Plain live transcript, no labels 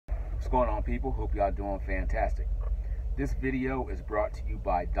going on, people? Hope y'all doing fantastic. This video is brought to you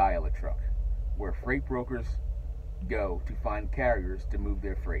by Dial-A-Truck, where freight brokers go to find carriers to move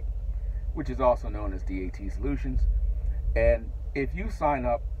their freight, which is also known as DAT Solutions. And if you sign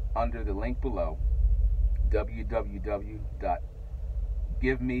up under the link below,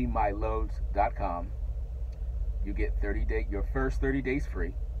 www.givememyloads.com, you get your first 30 days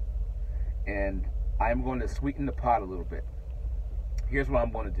free. And I'm going to sweeten the pot a little bit. Here's what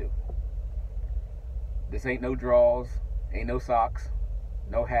I'm going to do. This ain't no drawers, ain't no socks,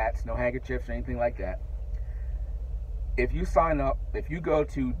 no hats, no handkerchiefs, or anything like that. If you sign up, if you go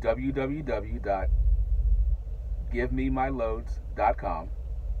to www.givememyloads.com,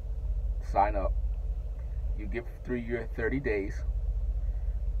 sign up, you get through your 30 days,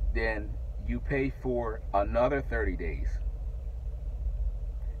 then you pay for another 30 days,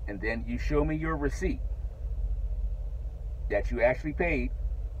 and then you show me your receipt that you actually paid.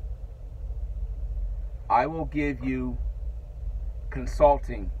 I will give you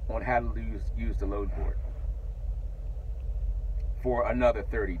consulting on how to use the Loadboard for another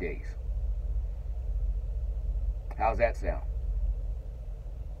 30 days. How's that sound?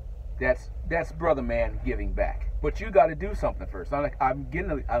 That's brother man giving back. But you got to do something first. I'm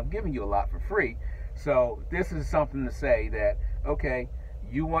giving you a lot for free. So this is something to say that, okay,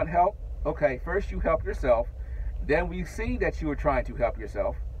 you want help? Okay, first you help yourself. Then we see that you are trying to help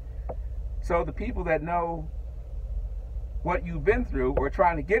yourself. So the people that know what you've been through or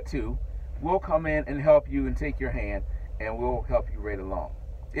trying to get to will come in and help you and take your hand, and we'll help you right along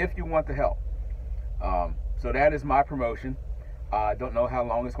if you want the help. So that is my promotion. I don't know how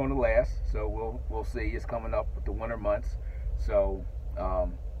long it's going to last, so we'll see. It's coming up with the winter months, so I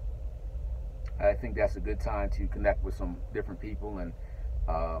think that's a good time to connect with some different people and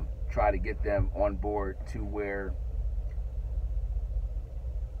try to get them on board to where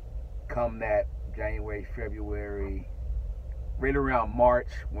come that January, February, right around March,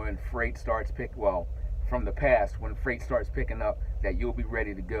 when freight starts from the past, when freight starts picking up, that you'll be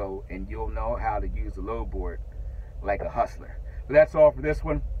ready to go and you'll know how to use the Loadboard like a hustler. But that's all for this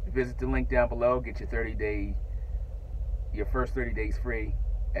one. Visit the link down below. Get your your first 30 days free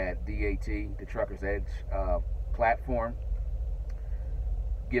at DAT, the Trucker's Edge platform.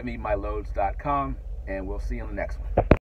 GiveMeMyLoads.com, and we'll see you on the next one.